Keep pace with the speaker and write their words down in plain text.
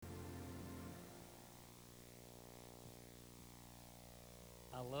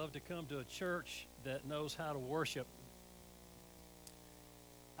love to come to a church that knows how to worship.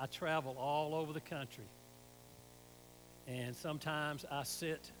 I travel all over the country, and sometimes I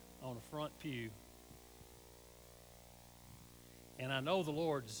sit on a front pew, and I know the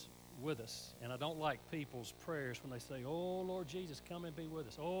Lord's with us, and I don't like people's prayers when they say, "Oh, Lord Jesus, come and be with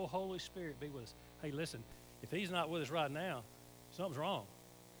us. Oh, Holy Spirit, be with us." Hey, listen, if He's not with us right now, something's wrong.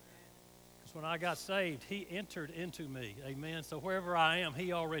 Because when I got saved, He entered into me, amen? So wherever I am,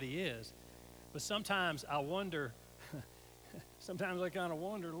 He already is. But sometimes I wonder, sometimes I kind of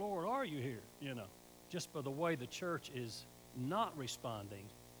wonder, Lord, are you here? You know, just by the way the church is not responding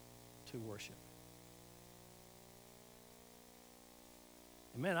to worship.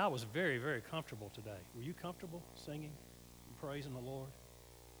 And man, I was very, very comfortable today. Were you comfortable singing and praising the Lord?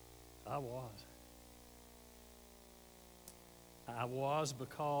 I was. I was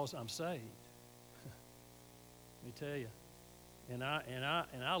because I'm saved. Let me tell you. And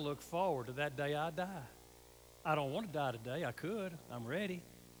I look forward to that day I die. I don't want to die today. I could. I'm ready.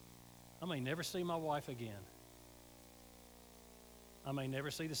 I may never see my wife again. I may never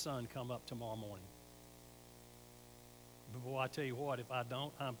see the sun come up tomorrow morning. But boy, I tell you what, if I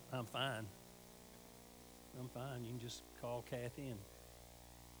don't, I'm fine. I'm fine. You can just call Kathy and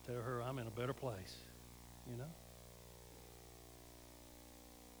tell her I'm in a better place, you know?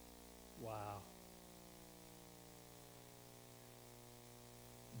 Wow.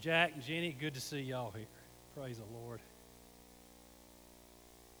 Jack and Jenny, good to see y'all here. Praise the Lord.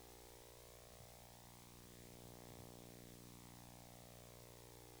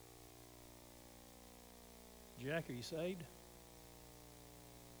 Jack, are you saved?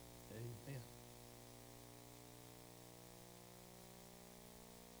 Amen.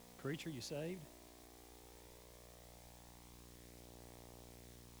 Preacher, you saved?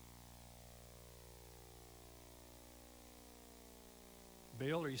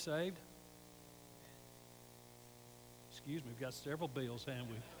 Bill, are you saved? Excuse me, we've got several Bills, haven't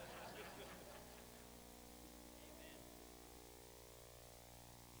we?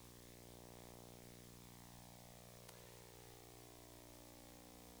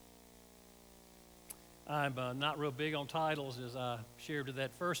 I'm not real big on titles, as I shared to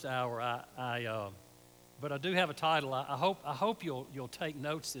that first hour. But I do have a title. I hope you'll take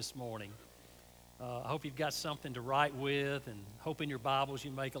notes this morning. I hope you've got something to write with, and hope in your Bibles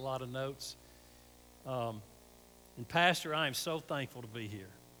you make a lot of notes. And Pastor, I am so thankful to be here.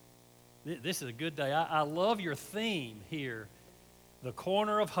 This is a good day. I love your theme here, the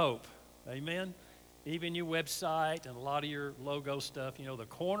corner of hope. Amen. Even your website and a lot of your logo stuff, you know, the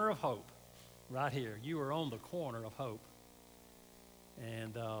corner of hope. Right here. You are on the corner of hope.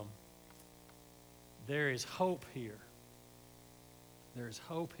 And there is hope here. There is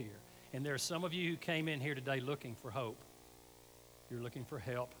hope here. And there are some of you who came in here today looking for hope. You're looking for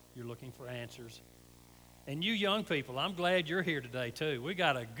help. You're looking for answers. And you young people, I'm glad you're here today too. We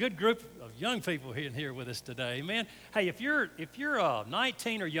got a good group of young people in here with us today. Amen. Hey, if you're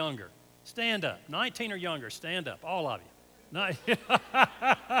 19 or younger, stand up. 19 or younger, stand up. All of you.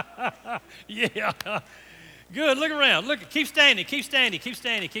 Yeah. Good. Look around. Look. Keep standing. Keep standing. Keep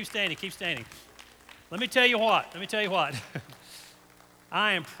standing. Keep standing. Keep standing. Let me tell you what.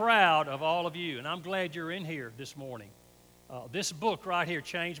 I am proud of all of you, and I'm glad you're in here this morning. This book right here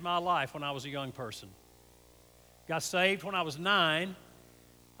changed my life when I was a young person. Got saved when I was 9.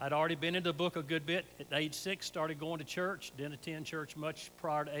 I'd already been into the book a good bit. At age 6, started going to church. Didn't attend church much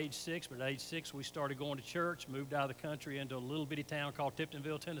prior to age 6, but at age 6, we started going to church, moved out of the country into a little bitty town called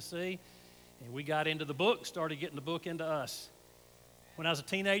Tiptonville, Tennessee. And we got into the book, started getting the book into us. When I was a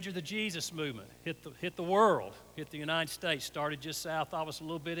teenager, the Jesus movement hit the world, hit the United States, started just south of us a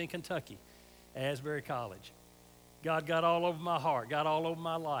little bit in Kentucky, Asbury College. God got all over my heart, got all over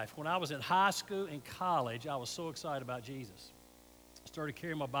my life. When I was in high school and college, I was so excited about Jesus. Started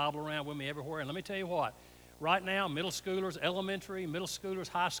carrying my Bible around with me everywhere. And let me tell you what, right now, middle schoolers, elementary, middle schoolers,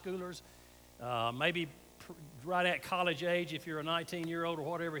 high schoolers, maybe right at college age, if you're a 19-year-old or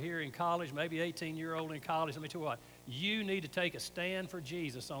whatever here in college, maybe 18-year-old in college, let me tell you what, you need to take a stand for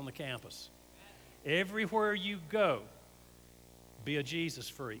Jesus on the campus. Everywhere you go, be a Jesus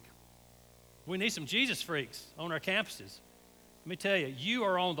freak. We need some Jesus freaks on our campuses. Let me tell you, you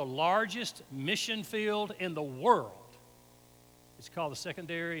are on the largest mission field in the world. It's called the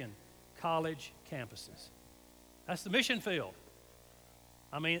secondary and college campuses. That's the mission field.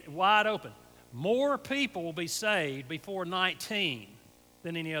 I mean, wide open. More people will be saved before 19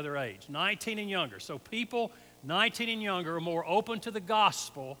 than any other age. 19 and younger. So people 19 and younger are more open to the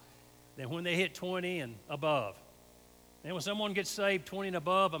gospel than when they hit 20 and above. And when someone gets saved 20 and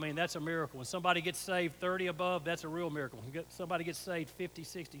above, I mean, that's a miracle. When somebody gets saved 30 above, that's a real miracle. When somebody gets saved 50,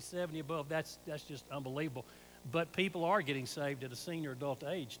 60, 70 above, that's just unbelievable. But people are getting saved at a senior adult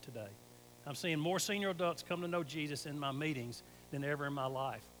age today. I'm seeing more senior adults come to know Jesus in my meetings than ever in my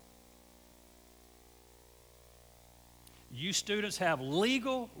life. You students have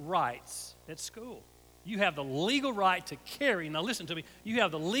legal rights at school. You have the legal right to carry, now listen to me, you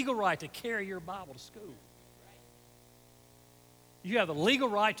have the legal right to carry your Bible to school. You have the legal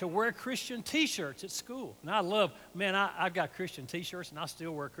right to wear Christian T-shirts at school. And I've got Christian T-shirts, and I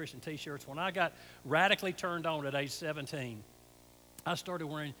still wear Christian T-shirts. When I got radically turned on at age 17, I started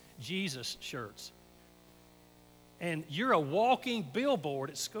wearing Jesus shirts. And you're a walking billboard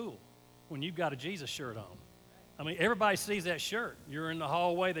at school when you've got a Jesus shirt on. I mean, everybody sees that shirt. You're in the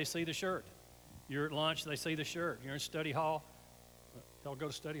hallway, they see the shirt. You're at lunch, they see the shirt. You're in study hall. Y'all go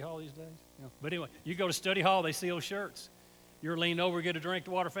to study hall these days? Yeah. But anyway, you go to study hall, they see those shirts. You're leaning over, get a drink at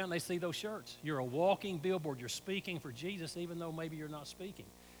the water fountain, they see those shirts. You're a walking billboard. You're speaking for Jesus even though maybe you're not speaking.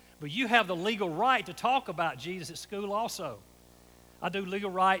 But you have the legal right to talk about Jesus at school also. I do legal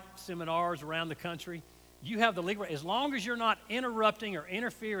right seminars around the country. You have the legal right, as long as you're not interrupting or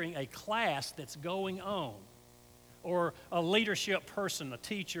interfering a class that's going on, or a leadership person, a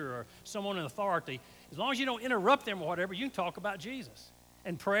teacher, or someone in authority, as long as you don't interrupt them or whatever, you can talk about Jesus.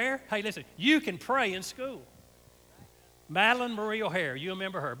 And prayer, hey, listen, you can pray in school. Madeline Marie O'Hare, you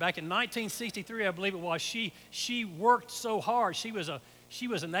remember her. Back in 1963, I believe it was, she worked so hard. She was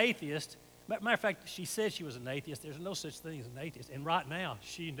an atheist. Matter of fact, she said she was an atheist. There's no such thing as an atheist. And right now,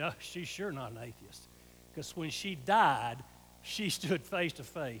 she's sure not an atheist. Because when she died, she stood face to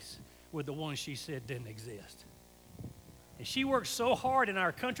face with the one she said didn't exist. And she worked so hard in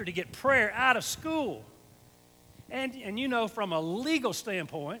our country to get prayer out of school. And you know, from a legal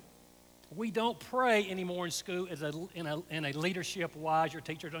standpoint, we don't pray anymore in school in a leadership-wise. Your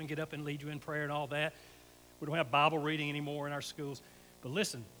teacher doesn't get up and lead you in prayer and all that. We don't have Bible reading anymore in our schools. But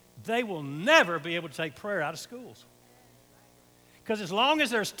listen, they will never be able to take prayer out of schools. Because as long as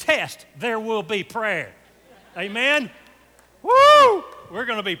there's tests, there will be prayer. Amen? Woo! We're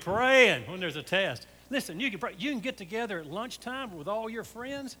going to be praying when there's a test. Listen, you can pray. You can get together at lunchtime with all your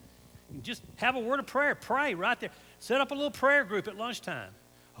friends and just have a word of prayer. Pray right there. Set up a little prayer group at lunchtime.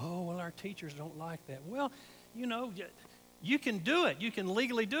 Oh, well, our teachers don't like that. Well, you know, you can do it. You can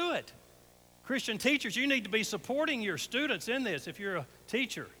legally do it. Christian teachers, you need to be supporting your students in this. If you're a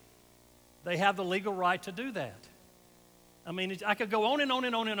teacher, they have the legal right to do that. I mean, I could go on and on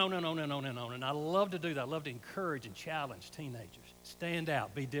and on and on and on and on and on, and I love to do that. I love to encourage and challenge teenagers. Stand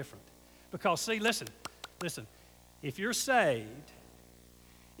out, be different. Because, see, listen, if you're saved,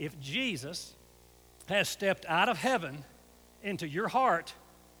 if Jesus has stepped out of heaven into your heart,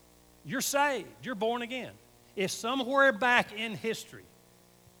 you're saved. You're born again. If somewhere back in history,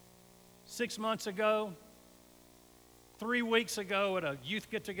 6 months ago, 3 weeks ago at a youth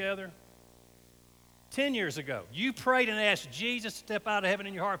get-together, 10 years ago, you prayed and asked Jesus to step out of heaven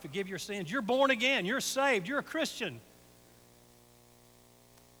in your heart, forgive your sins, you're born again. You're saved. You're a Christian.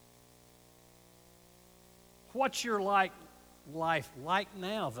 What's your life like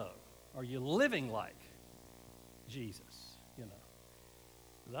now, though? Are you living like Jesus? You know,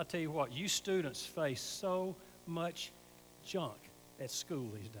 'cause I tell you what, you students face so much junk at school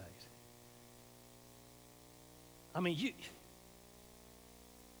these days. I mean,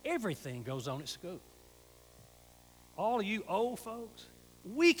 everything goes on at school. All of you old folks,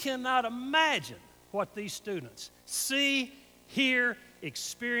 we cannot imagine what these students see, hear,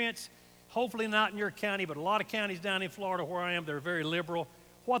 experience. Hopefully not in your county, but a lot of counties down in Florida where I am, they're very liberal,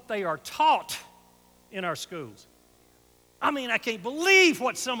 what they are taught in our schools. I mean, I can't believe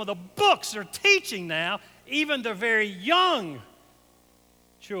what some of the books are teaching now, even the very young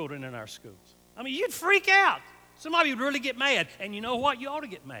children in our schools. I mean, you'd freak out. Some of you would really get mad. And you know what? You ought to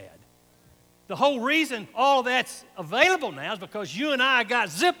get mad. The whole reason all that's available now is because you and I got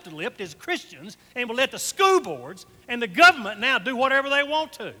zip-lipped as Christians and will let the school boards and the government now do whatever they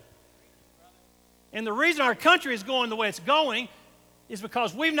want to. And the reason our country is going the way it's going is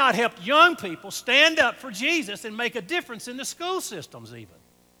because we've not helped young people stand up for Jesus and make a difference in the school systems even.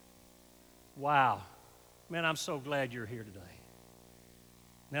 Wow. Man, I'm so glad you're here today.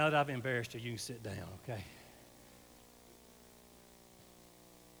 Now that I've embarrassed you, you can sit down, okay?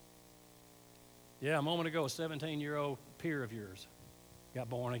 Yeah, a moment ago, a 17-year-old peer of yours got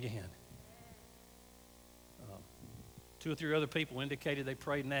born again. 2 or 3 other people indicated they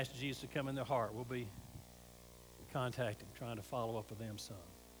prayed and asked Jesus to come in their heart. We'll be contacting, trying to follow up with them some.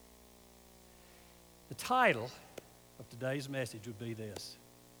 The title of today's message would be this.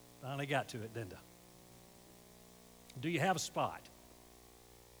 Finally got to it, didn't I? Do you have a spot?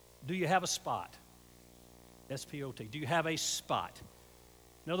 Do you have a spot? S-P-O-T. Do you have a spot?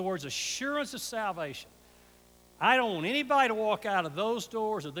 In other words, assurance of salvation. I don't want anybody to walk out of those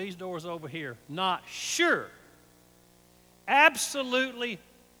doors or these doors over here not sure, absolutely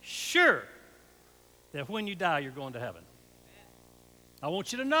sure that when you die, you're going to heaven. I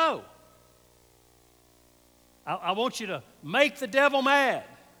want you to know. I want you to make the devil mad.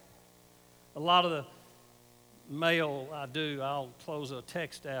 A lot of the mail I do, I'll close a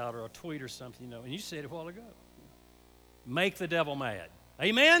text out or a tweet or something, and you said it a while ago. Make the devil mad.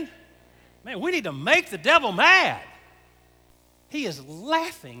 Amen? Man, we need to make the devil mad. He is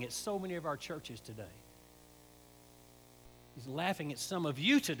laughing at so many of our churches today. He's laughing at some of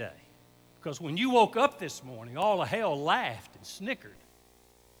you today because when you woke up this morning, all of hell laughed and snickered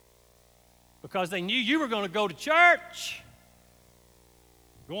because they knew you were going to go to church,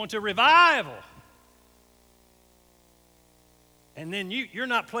 going to revival. And then you're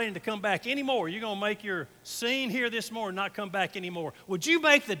not planning to come back anymore. You're going to make your scene here this morning, not come back anymore. Would you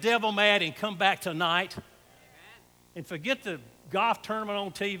make the devil mad and come back tonight? Amen. And forget the golf tournament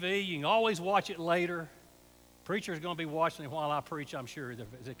on TV. You can always watch it later. Preacher's going to be watching it while I preach, I'm sure,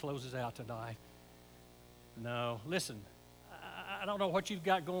 as it closes out tonight. No, listen, I don't know what you've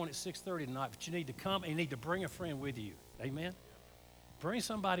got going at 6:30 tonight, but you need to come and you need to bring a friend with you. Amen? Bring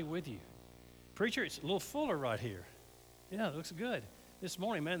somebody with you. Preacher, it's a little fuller right here. Yeah, it looks good. This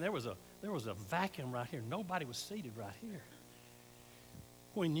morning, man, there was a vacuum right here. Nobody was seated right here.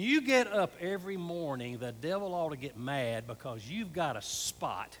 When you get up every morning, the devil ought to get mad because you've got a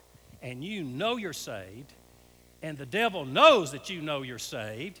spot and you know you're saved, and the devil knows that you know you're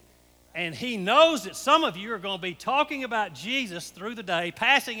saved, and he knows that some of you are going to be talking about Jesus through the day,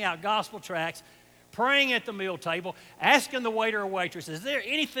 passing out gospel tracts, praying at the meal table, asking the waiter or waitress, is there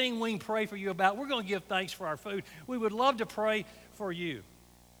anything we can pray for you about? We're going to give thanks for our food. We would love to pray for you.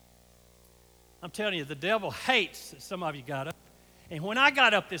 I'm telling you, the devil hates that some of you got up. And when I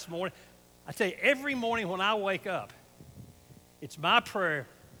got up this morning, I tell you, every morning when I wake up, it's my prayer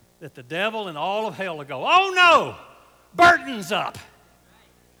that the devil and all of hell will go, oh no, Burton's up.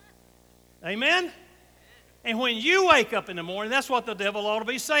 Amen? And when you wake up in the morning, that's what the devil ought to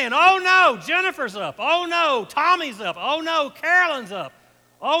be saying. Oh no, Jennifer's up. Oh no, Tommy's up. Oh no, Carolyn's up.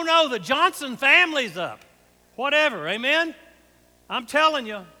 Oh no, the Johnson family's up. Whatever, amen? I'm telling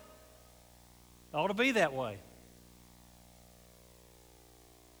you, it ought to be that way.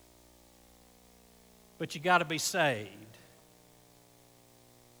 But you got to be saved.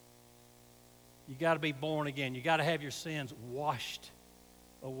 You got to be born again. You got to have your sins washed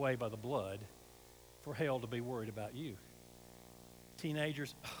away by the blood for hell to be worried about you.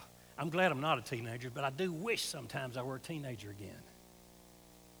 Teenagers, I'm glad I'm not a teenager, but I do wish sometimes I were a teenager again.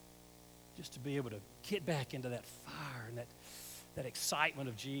 Just to be able to get back into that fire and that excitement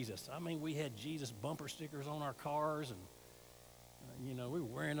of Jesus. I mean, we had Jesus bumper stickers on our cars, and we were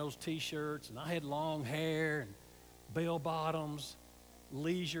wearing those T-shirts, and I had long hair and bell bottoms,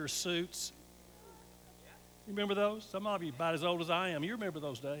 leisure suits. You remember those? Some of you about as old as I am. You remember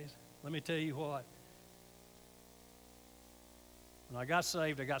those days. Let me tell you what. When I got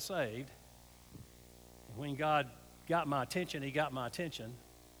saved, I got saved. And when God got my attention, he got my attention.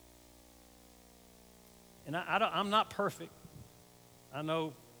 And I'm not perfect. I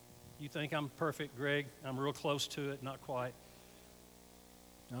know you think I'm perfect, Greg. I'm real close to it, not quite.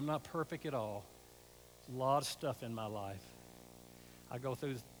 I'm not perfect at all. There's a lot of stuff in my life. I go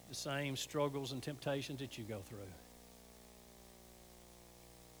through the same struggles and temptations that you go through.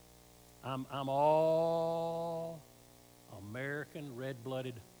 I'm all American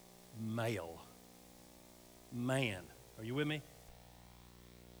red-blooded male. Man. Are you with me?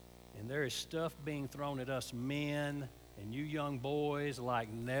 And there is stuff being thrown at us men and you young boys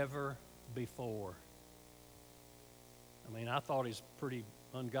like never before. I mean, I thought he's pretty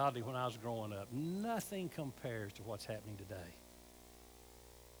ungodly when I was growing up. Nothing compares to what's happening today.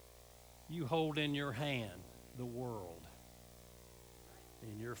 You hold in your hand the world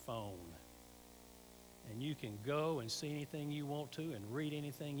in your phone. And you can go and see anything you want to and read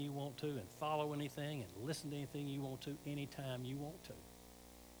anything you want to and follow anything and listen to anything you want to anytime you want to.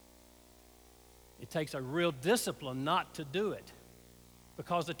 It takes a real discipline not to do it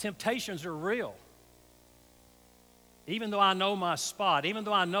because the temptations are real. Even though I know my spot, even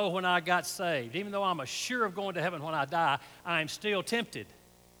though I know when I got saved, even though I'm sure of going to heaven when I die, I'm still tempted.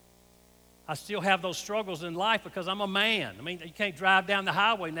 I still have those struggles in life because I'm a man. I mean, you can't drive down the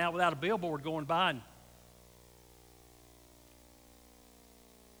highway now without a billboard going by.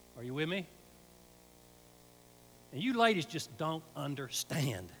 Are you with me? And you ladies just don't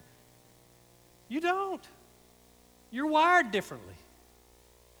understand. You don't. You're wired differently.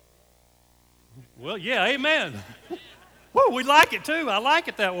 Well, yeah, amen. Woo, we like it too. I like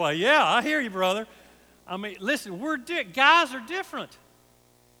it that way. Yeah, I hear you, brother. I mean, listen, guys are different.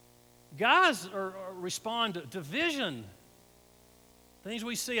 Guys respond to vision. Things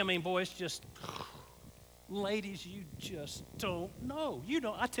we see, I mean, boy, it's just, ladies, you just don't know. You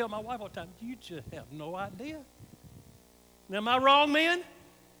don't. I tell my wife all the time, you just have no idea. Now, am I wrong, men?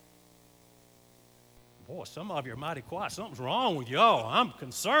 Boy, some of you are mighty quiet. Something's wrong with y'all. I'm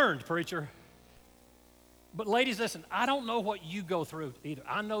concerned, preacher. But ladies, listen, I don't know what you go through either.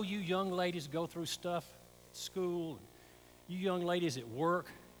 I know you young ladies go through stuff at school. You young ladies at work,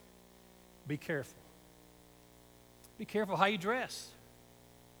 be careful. Be careful how you dress,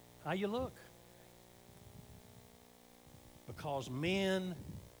 how you look. Because men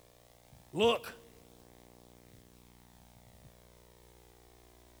look.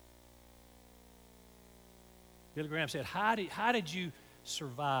 Billy Graham said, how did you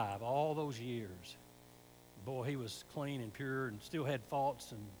survive all those years? Boy, he was clean and pure and still had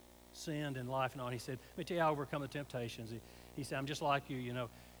faults and sinned in life and all. He said, let me tell you how I overcome the temptations. He said, I'm just like you, you know.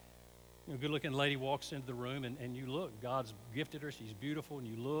 A good-looking lady walks into the room and you look. God's gifted her. She's beautiful, and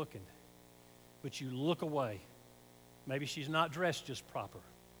you look, but you look away. Maybe she's not dressed just proper.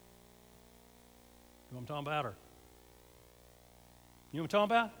 You know what I'm talking about? You know what I'm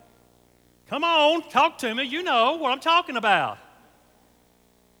talking about? Come on, talk to me. You know what I'm talking about.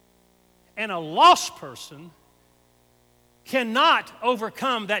 And a lost person cannot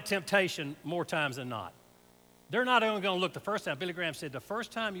overcome that temptation more times than not. They're not only going to look the first time. Billy Graham said the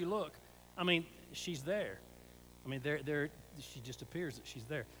first time you look, I mean, she's there. I mean, she just appears that she's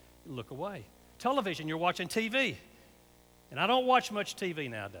there. You look away. Television, you're watching TV. And I don't watch much TV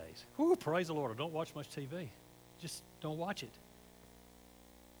nowadays. Whew, praise the Lord, I don't watch much TV. Just don't watch it.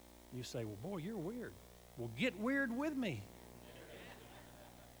 You say, well, boy, you're weird. Well, get weird with me.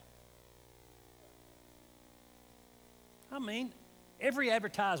 I mean, every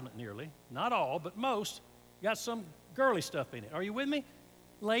advertisement nearly, not all, but most, got some girly stuff in it. Are you with me?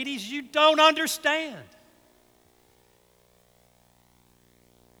 Ladies, you don't understand.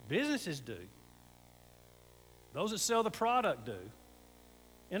 Businesses do. Those that sell the product do.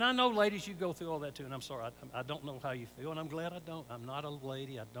 And I know, ladies, you go through all that too, and I'm sorry, I don't know how you feel, and I'm glad I don't. I'm not a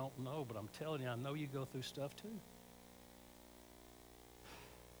lady, I don't know, but I'm telling you, I know you go through stuff too.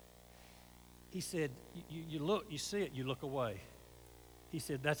 He said, you look, you see it, you look away. He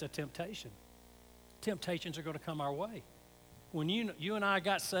said, that's a temptation. Temptations are going to come our way. When you and I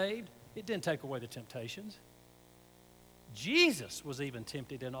got saved, it didn't take away the temptations. Jesus was even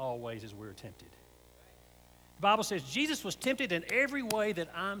tempted in all ways as we were tempted. The Bible says Jesus was tempted in every way that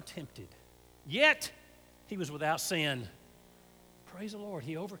I'm tempted. Yet, he was without sin. Praise the Lord,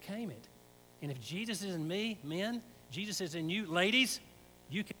 he overcame it. And if Jesus is in me, men, Jesus is in you, ladies,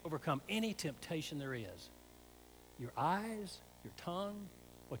 you can overcome any temptation there is. Your eyes, your tongue,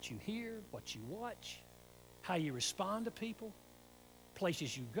 what you hear, what you watch, how you respond to people,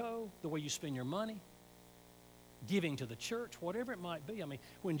 places you go, the way you spend your money, giving to the church, whatever it might be. I mean,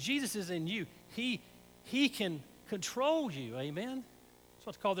 when Jesus is in you, he can control you, amen? That's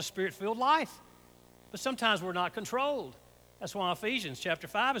what's called the Spirit-filled life. But sometimes we're not controlled. That's why Ephesians chapter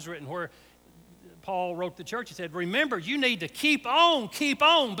 5 is written, where Paul wrote to the church. He said, remember, you need to keep on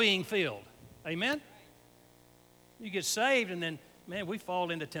being filled. Amen? You get saved, and then, man, we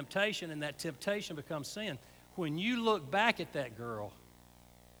fall into temptation, and that temptation becomes sin. When you look back at that girl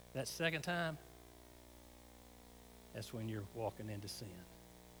that second time, that's when you're walking into sin.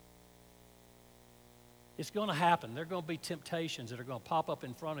 It's going to happen. There are going to be temptations that are going to pop up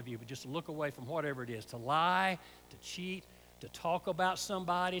in front of you, but just look away from whatever it is, to lie, to cheat, to talk about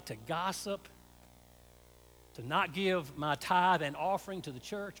somebody, to gossip, to not give my tithe and offering to the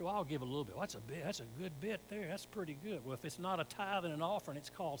church. Well, I'll give a little bit. Well, that's a good bit there. That's pretty good. Well, if it's not a tithe and an offering, it's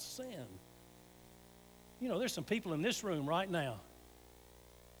called sin. You know, there's some people in this room right now,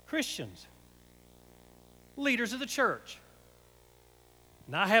 Christians, leaders of the church.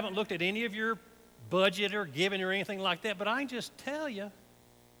 And I haven't looked at any of your budget or giving or anything like that, but I can just tell you,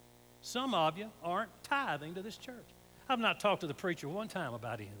 some of you aren't tithing to this church. I've not talked to the preacher one time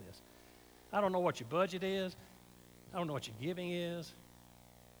about any of this. I don't know what your budget is. I don't know what your giving is.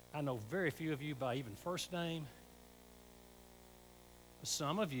 I know very few of you by even first name.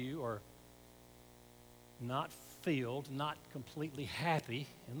 Some of you are not filled, not completely happy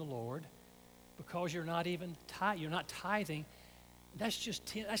in the Lord because you're not even you're not tithing. That's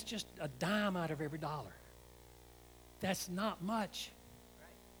just a dime out of every dollar. That's not much.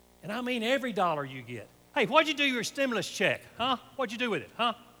 And I mean every dollar you get. Hey, what'd you do your stimulus check? Huh? What'd you do with it?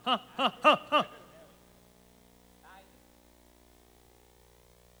 Huh?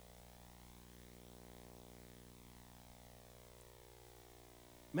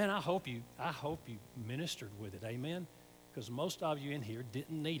 Man, I hope you ministered with it, amen? Because most of you in here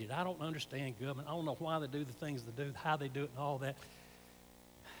didn't need it. I don't understand government. I don't know why they do the things they do, how they do it, and all that.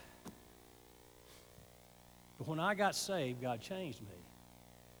 But when I got saved, God changed me.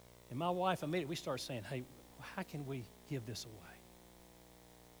 And my wife immediately, we started saying, hey, how can we give this away?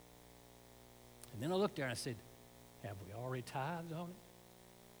 And then I looked there and I said, have we already tithed on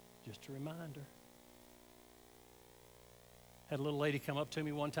it? Just a reminder. Had a little lady come up to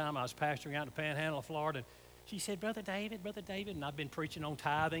me one time. I was pastoring out in the Panhandle of Florida. And she said, Brother David. And I've been preaching on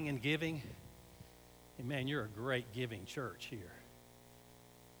tithing and giving. And man, you're a great giving church here.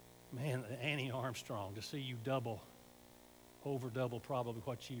 Man, Annie Armstrong, to see you over double probably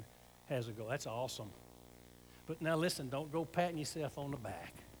what you has ago. That's awesome. But now listen, don't go patting yourself on the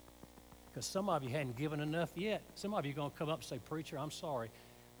back. Because some of you hadn't given enough yet. Some of you are going to come up and say, Preacher, I'm sorry.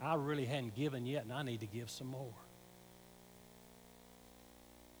 I really hadn't given yet, and I need to give some more.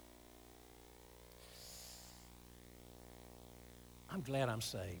 I'm glad I'm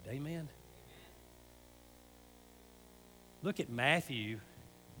saved. Amen? Look at Matthew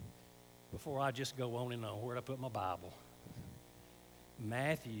before I just go on and on. Where'd I put my Bible?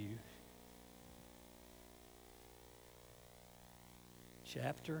 Matthew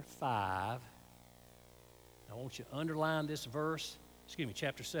chapter 5. I want you to underline this verse.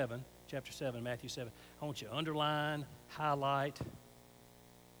 Chapter 7, Matthew 7. I want you to underline, highlight,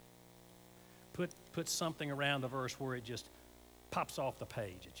 put something around the verse where it just pops off the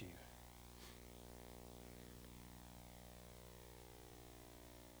page at you.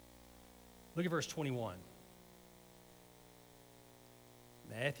 Look at verse 21.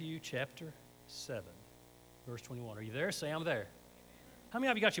 Matthew chapter 7, verse 21. Are you there? Say, I'm there. How many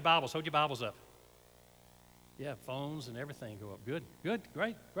of you got your Bibles? Hold your Bibles up. Yeah, phones and everything go up. Good,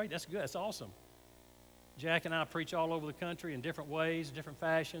 great. That's good. That's awesome. Jack and I preach all over the country in different ways, different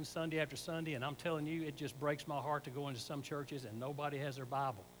fashions, Sunday after Sunday, and I'm telling you, it just breaks my heart to go into some churches and nobody has their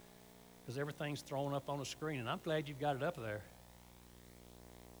Bible because everything's thrown up on the screen, and I'm glad you've got it up there.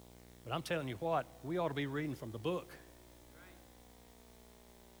 But I'm telling you what, we ought to be reading from the book.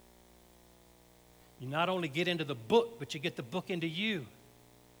 You not only get into the book, but you get the book into you.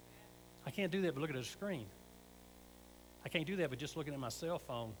 I can't do that but looking at a screen. I can't do that but just looking at my cell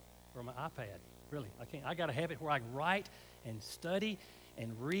phone or my iPad. Really, I can't. I got to have it where I can write and study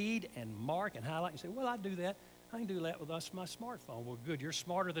and read and mark and highlight and say, well, I do that. I can do that with my smartphone. Well, good. You're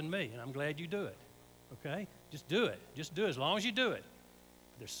smarter than me, and I'm glad you do it. Okay? Just do it. Just do it as long as you do it.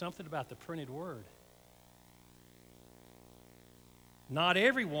 But there's something about the printed word. Not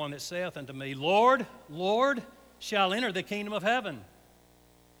everyone that saith unto me, Lord, Lord, shall enter the kingdom of heaven,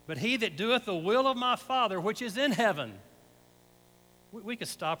 but he that doeth the will of my Father which is in heaven. We could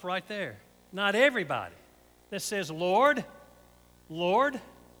stop right there. Not everybody that says, Lord, Lord,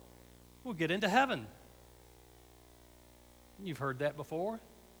 will get into heaven. You've heard that before.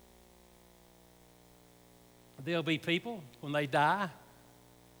 There'll be people, when they die,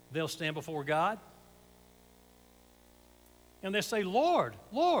 they'll stand before God, and they'll say, Lord,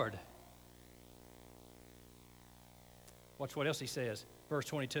 Lord. Watch what else he says. Verse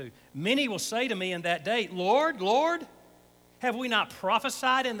 22. Many will say to me in that day, Lord, Lord, have we not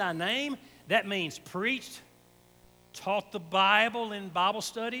prophesied in thy name? That means preached, taught the Bible in Bible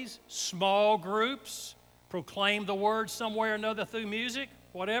studies, small groups, proclaimed the word somewhere or another through music,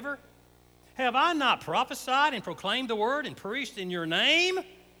 whatever. Have I not prophesied and proclaimed the word and preached in your name?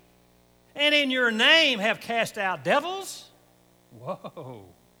 And in your name have cast out devils? Whoa.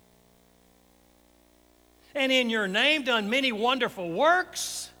 And in your name done many wonderful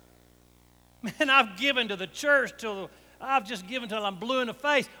works? Man, I've given to the church till I'm blue in the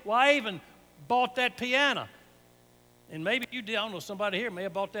face. Well, I even bought that piano. And maybe you did. I don't know, somebody here may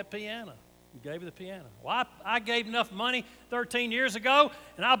have bought that piano. You gave her the piano. Well, I gave enough money 13 years ago,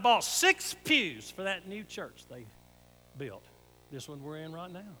 and I bought 6 pews for that new church they built. This one we're in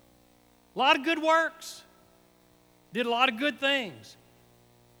right now. A lot of good works. Did a lot of good things.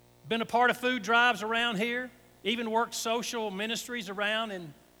 Been a part of food drives around here. Even worked social ministries around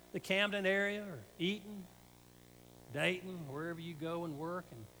in the Camden area or Eaton, Dayton, wherever you go and work.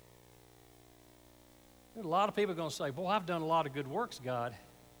 And there's a lot of people going to say, boy, I've done a lot of good works, God.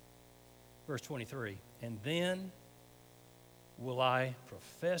 Verse 23, and then will I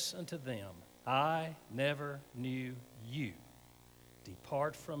profess unto them, I never knew you.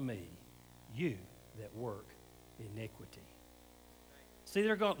 Depart from me, you that work iniquity. See,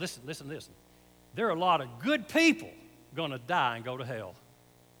 they're going, listen. There are a lot of good people going to die and go to hell.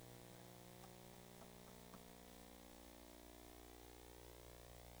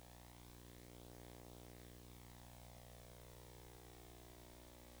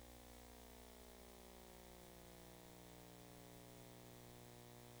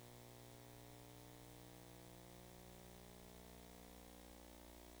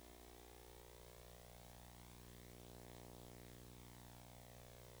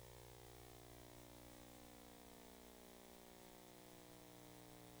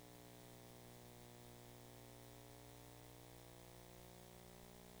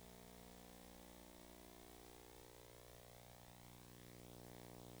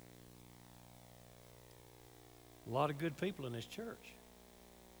 A lot of good people in this church.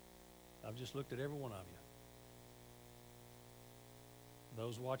 I've just looked at every one of you.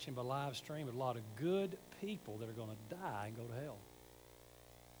 Those watching by live stream, a lot of good people that are going to die and go to hell.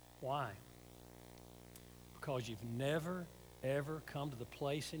 Why? Because you've never, ever come to the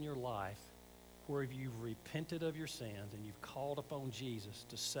place in your life where you've repented of your sins and you've called upon Jesus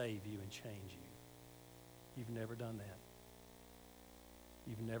to save you and change you. You've never done that.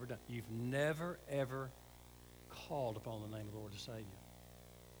 You've never, ever called upon the name of the Lord to save you.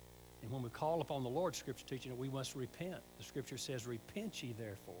 And when we call upon the Lord, Scripture teaching that we must repent. The Scripture says, repent ye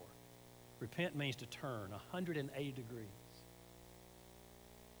therefore. Repent means to turn 180 degrees.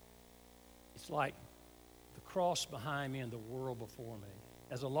 It's like the cross behind me and the world before me.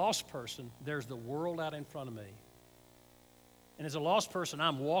 As a lost person, there's the world out in front of me. And as a lost person,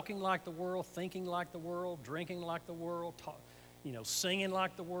 I'm walking like the world, thinking like the world, drinking like the world, singing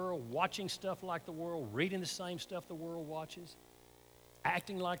like the world, watching stuff like the world, reading the same stuff the world watches,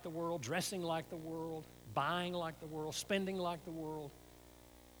 acting like the world, dressing like the world, buying like the world, spending like the world.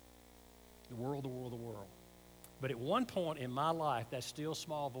 The world, the world, the world. But at one point in my life, that still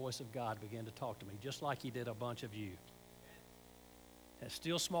small voice of God began to talk to me, just like He did a bunch of you. That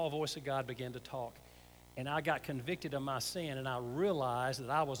still small voice of God began to talk. And I got convicted of my sin, and I realized that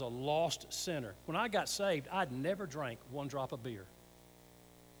I was a lost sinner. When I got saved, I'd never drank one drop of beer.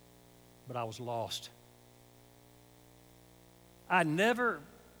 But I was lost. I never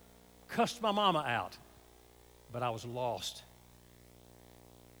cussed my mama out, but I was lost.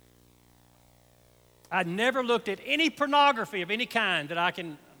 I never looked at any pornography of any kind that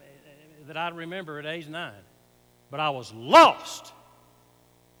I remember at age 9, but I was lost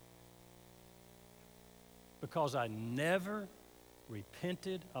because I never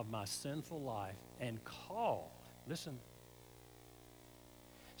repented of my sinful life and called. Listen,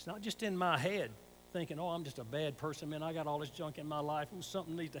 it's not just in my head thinking, oh, I'm just a bad person, man, I got all this junk in my life, oh,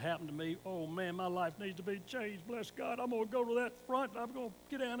 something needs to happen to me, oh, man, my life needs to be changed, bless God, I'm going to go to that front, I'm going to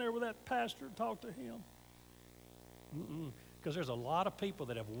get down there with that pastor and talk to him. Because there's a lot of people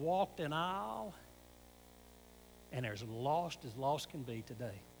that have walked an aisle, and they're as lost can be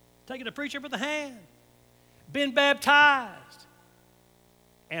today. Taking the preacher by the hand, been baptized,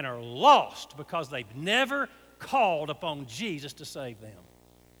 and are lost because they've never called upon Jesus to save them.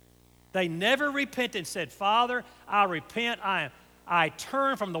 They never repented and said, Father, I repent. I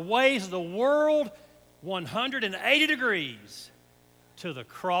turn from the ways of the world 180 degrees to the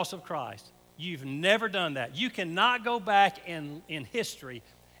cross of Christ. You've never done that. You cannot go back in history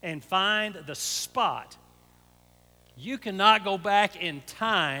and find the spot. You cannot go back in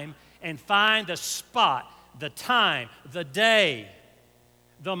time and find the spot, the time, the day,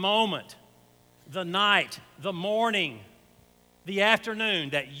 the moment, the night, the morning, the afternoon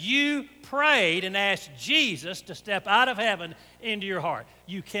that you prayed and asked Jesus to step out of heaven into your heart.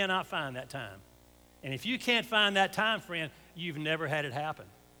 You cannot find that time. And if you can't find that time, friend, you've never had it happen.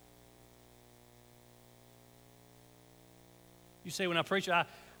 You say, when I preach, I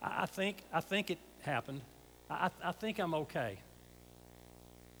think it happened. I think I'm okay.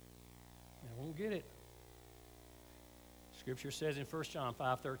 I won't get it. Scripture says in 1 John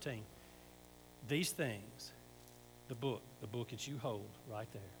 5:13, these things, the book that you hold right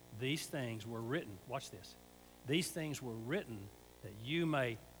there, these things were written, watch this, these things were written that you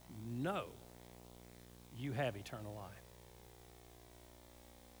may know you have eternal life.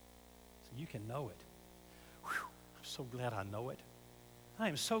 So you can know it. Whew, I'm so glad I know it. I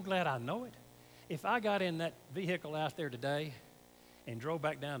am so glad I know it. If I got in that vehicle out there today and drove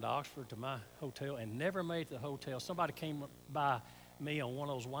back down to Oxford to my hotel and never made it to the hotel, somebody came by me on one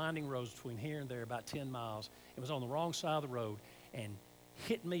of those winding roads between here and there, about 10 miles. It was on the wrong side of the road and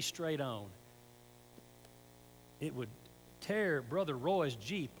hit me straight on. It would tear Brother Roy's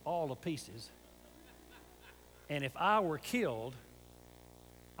Jeep all to pieces. And if I were killed,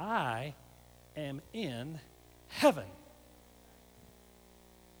 I am in heaven.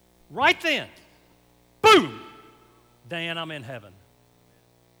 Right then, boom, Dan, I'm in heaven.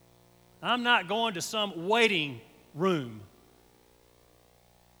 I'm not going to some waiting room.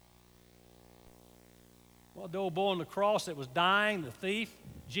 Well, the old boy on the cross that was dying, the thief,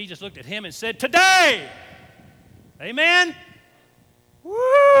 Jesus looked at him and said, today, amen?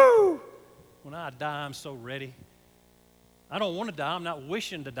 Woo! When I die, I'm so ready. I don't want to die. I'm not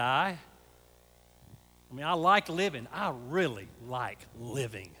wishing to die. I mean, I like living. I really like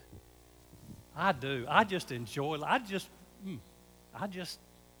living. I do. I just enjoy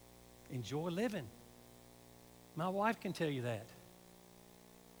enjoy living. My wife can tell you that.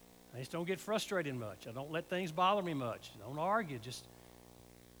 I just don't get frustrated much. I don't let things bother me much. I don't argue.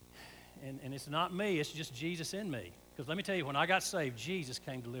 And it's not me, it's just Jesus in me. Because let me tell you, when I got saved, Jesus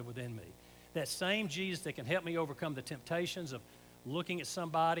came to live within me. That same Jesus that can help me overcome the temptations of looking at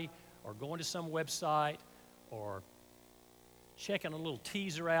somebody or going to some website or checking a little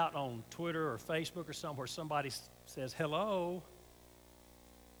teaser out on Twitter or Facebook or somewhere somebody says, hello.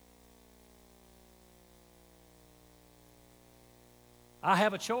 I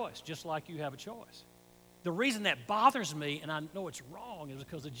have a choice, just like you have a choice. The reason that bothers me, and I know it's wrong, is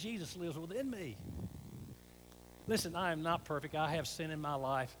because of Jesus lives within me. Listen, I am not perfect. I have sin in my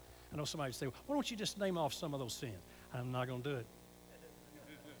life. I know somebody would say, why don't you just name off some of those sins? I'm not going to do it.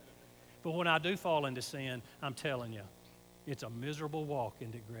 But when I do fall into sin, I'm telling you, it's a miserable walk,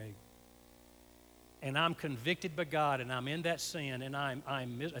 isn't it, Greg? And I'm convicted by God, and I'm in that sin, and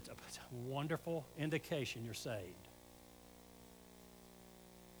it's a wonderful indication you're saved.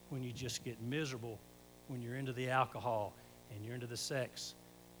 When you just get miserable, when you're into the alcohol, and you're into the sex,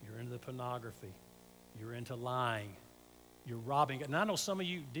 you're into the pornography, you're into lying, you're robbing. And I know some of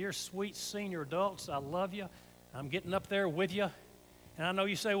you, dear, sweet senior adults, I love you. I'm getting up there with you. And I know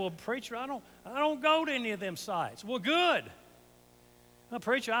you say, well, preacher, I don't go to any of them sites. Well, good. Well,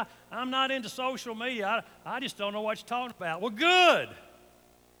 preacher, I'm not into social media. I just don't know what you're talking about. Well, good.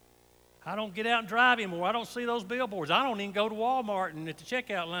 I don't get out and drive anymore. I don't see those billboards. I don't even go to Walmart and at the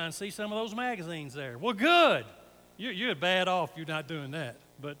checkout line see some of those magazines there. Well, good. You're bad off. You're not doing that.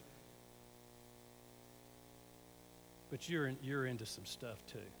 But you're into some stuff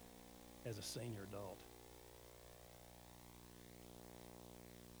too, as a senior adult.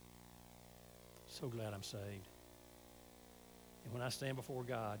 So glad I'm saved. And when I stand before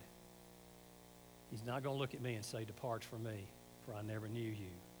God, He's not going to look at me and say, depart from me, for I never knew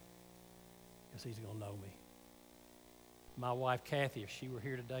you. Because He's going to know me. My wife, Kathy, if she were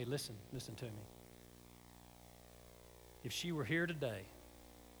here today, listen to me. If she were here today,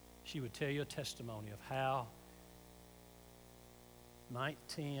 she would tell you a testimony of how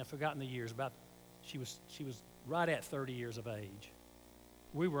 19, I've forgotten the years, she was right at 30 years of age.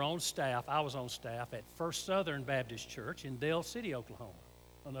 We were on staff, I was on staff at First Southern Baptist Church in Dale City, Oklahoma.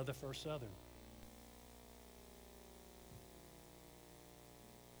 Another First Southern.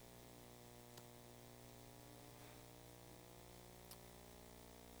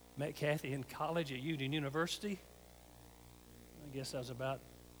 Met Kathy in college at Union University. I guess I was about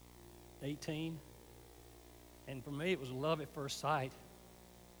 18. And for me, it was love at first sight.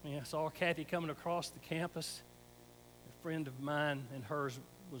 I mean, I saw Kathy coming across the campus. A friend of mine and hers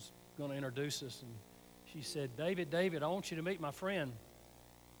was going to introduce us. And she said, David, I want you to meet my friend.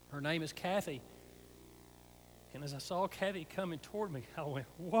 Her name is Kathy. And as I saw Kathy coming toward me, I went,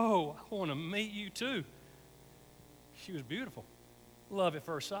 whoa, I want to meet you too. She was beautiful. Love at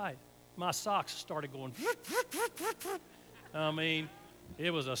first sight. My socks started going. I mean,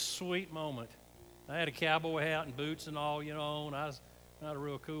 it was a sweet moment. I had a cowboy hat and boots and all, and I was not a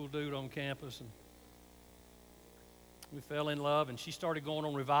real cool dude on campus. And we fell in love, and she started going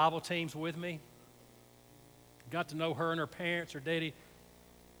on revival teams with me. Got to know her and her parents, her daddy.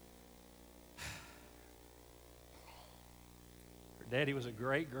 Her daddy was a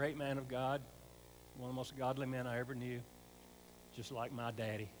great, great man of God, one of the most godly men I ever knew, just like my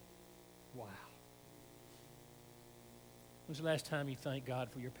daddy. Wow. When's the last time you thanked God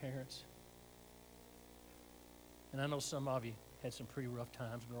for your parents? And I know some of you had some pretty rough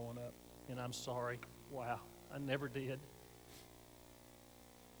times growing up, and I'm sorry. Wow, I never did.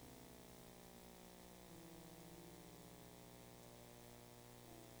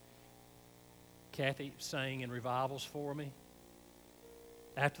 Kathy sang in revivals for me.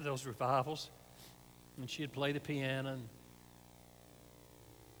 After those revivals, and she'd play the piano, and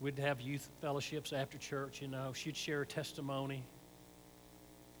we'd have youth fellowships after church, She'd share her testimony.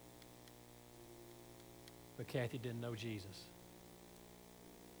 But Kathy didn't know Jesus.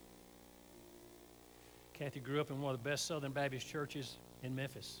 Kathy grew up in one of the best Southern Baptist churches in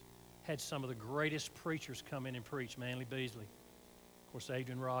Memphis. Had some of the greatest preachers come in and preach. Manly Beasley. Of course,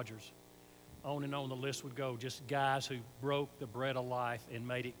 Adrian Rogers. On and on the list would go. Just guys who broke the bread of life and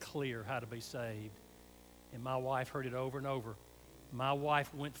made it clear how to be saved. And my wife heard it over and over. My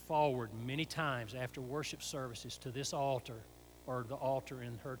wife went forward many times after worship services to this altar, or the altar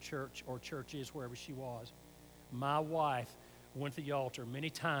in her church or churches, wherever she was. My wife went to the altar many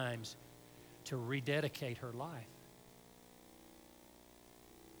times to rededicate her life.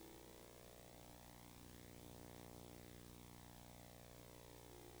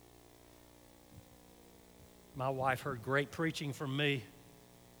 My wife heard great preaching from me.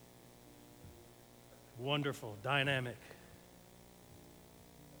 Wonderful, dynamic.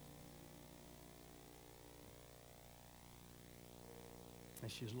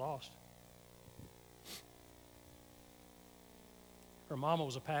 And she's lost. Her mama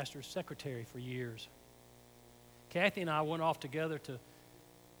was a pastor's secretary for years. Kathy and I went off together to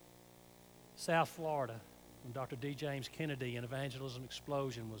South Florida when Dr. D. James Kennedy and Evangelism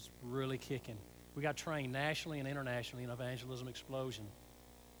Explosion was really kicking. We got trained nationally and internationally in Evangelism Explosion.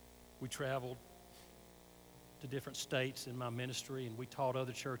 We traveled to different states in my ministry, and we taught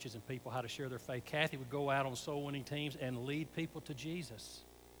other churches and people how to share their faith. Kathy would go out on soul-winning teams and lead people to Jesus.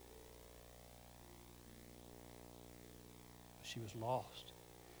 She was lost.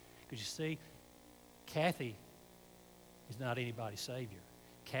 Because you see, Kathy is not anybody's Savior.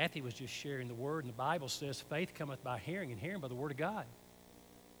 Kathy was just sharing the Word, and the Bible says faith cometh by hearing, and hearing by the Word of God.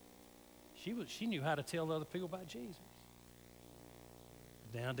 She knew how to tell other people about Jesus.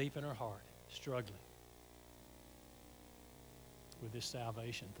 Down deep in her heart, struggling with this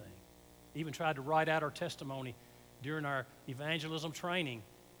salvation thing. Even tried to write out her testimony during our evangelism training.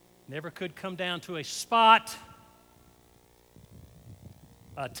 Never could come down to a spot,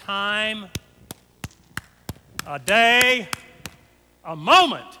 a time, a day, a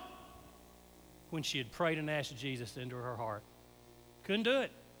moment when she had prayed and asked Jesus into her heart. Couldn't do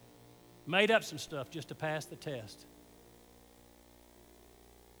it. Made up some stuff just to pass the test.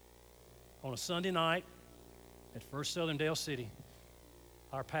 On a Sunday night at First Southern Dale City,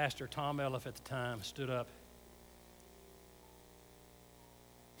 our pastor, Tom Elliff at the time, stood up.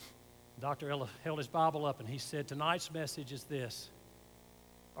 Dr. Elliff held his Bible up and he said, tonight's message is this: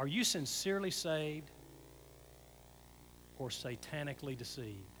 are you sincerely saved or satanically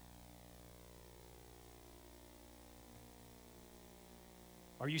deceived?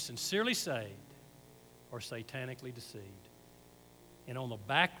 Are you sincerely saved or satanically deceived? And on the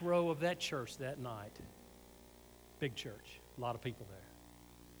back row of that church that night, big church, a lot of people there,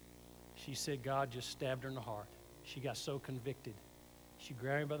 she said God just stabbed her in the heart. She got so convicted. She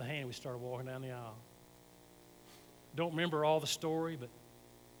grabbed me by the hand and we started walking down the aisle. Don't remember all the story, but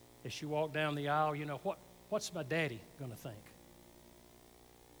as she walked down the aisle, you know, what's my daddy going to think?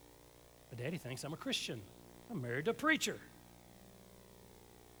 My daddy thinks I'm a Christian. I'm married to a preacher.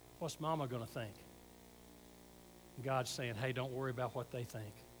 What's mama going to think? And God's saying, hey, don't worry about what they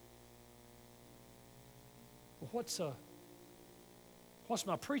think. Well, what's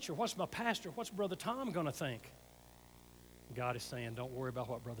my preacher? What's my pastor? What's Brother Tom going to think? And God is saying, don't worry about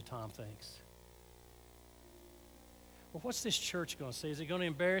what Brother Tom thinks. Well, what's this church going to say? Is it going to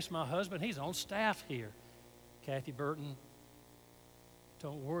embarrass my husband? He's on staff here. Kathy Burton,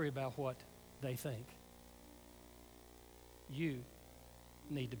 don't worry about what they think. You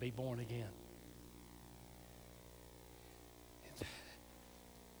need to be born again.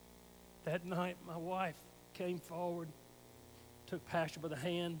 That night, my wife came forward, took Pastor by the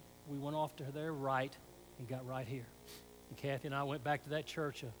hand. We went off to their right and got right here. And Kathy and I went back to that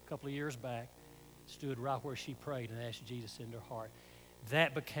church a couple of years back, stood right where she prayed and asked Jesus into her heart.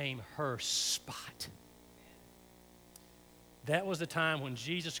 That became her spot. That was the time when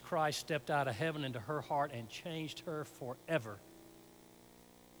Jesus Christ stepped out of heaven into her heart and changed her forever.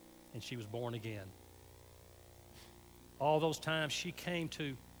 And she was born again. All those times she came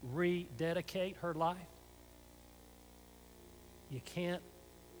to rededicate her life. You can't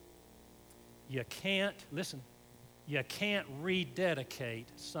rededicate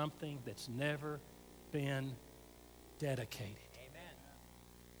something that's never been dedicated. Amen.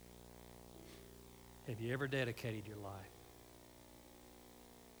 Have you ever dedicated your life?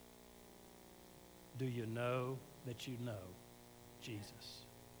 Do you know that you know Jesus?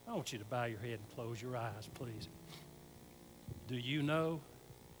 I want you to bow your head and close your eyes, please. Do you know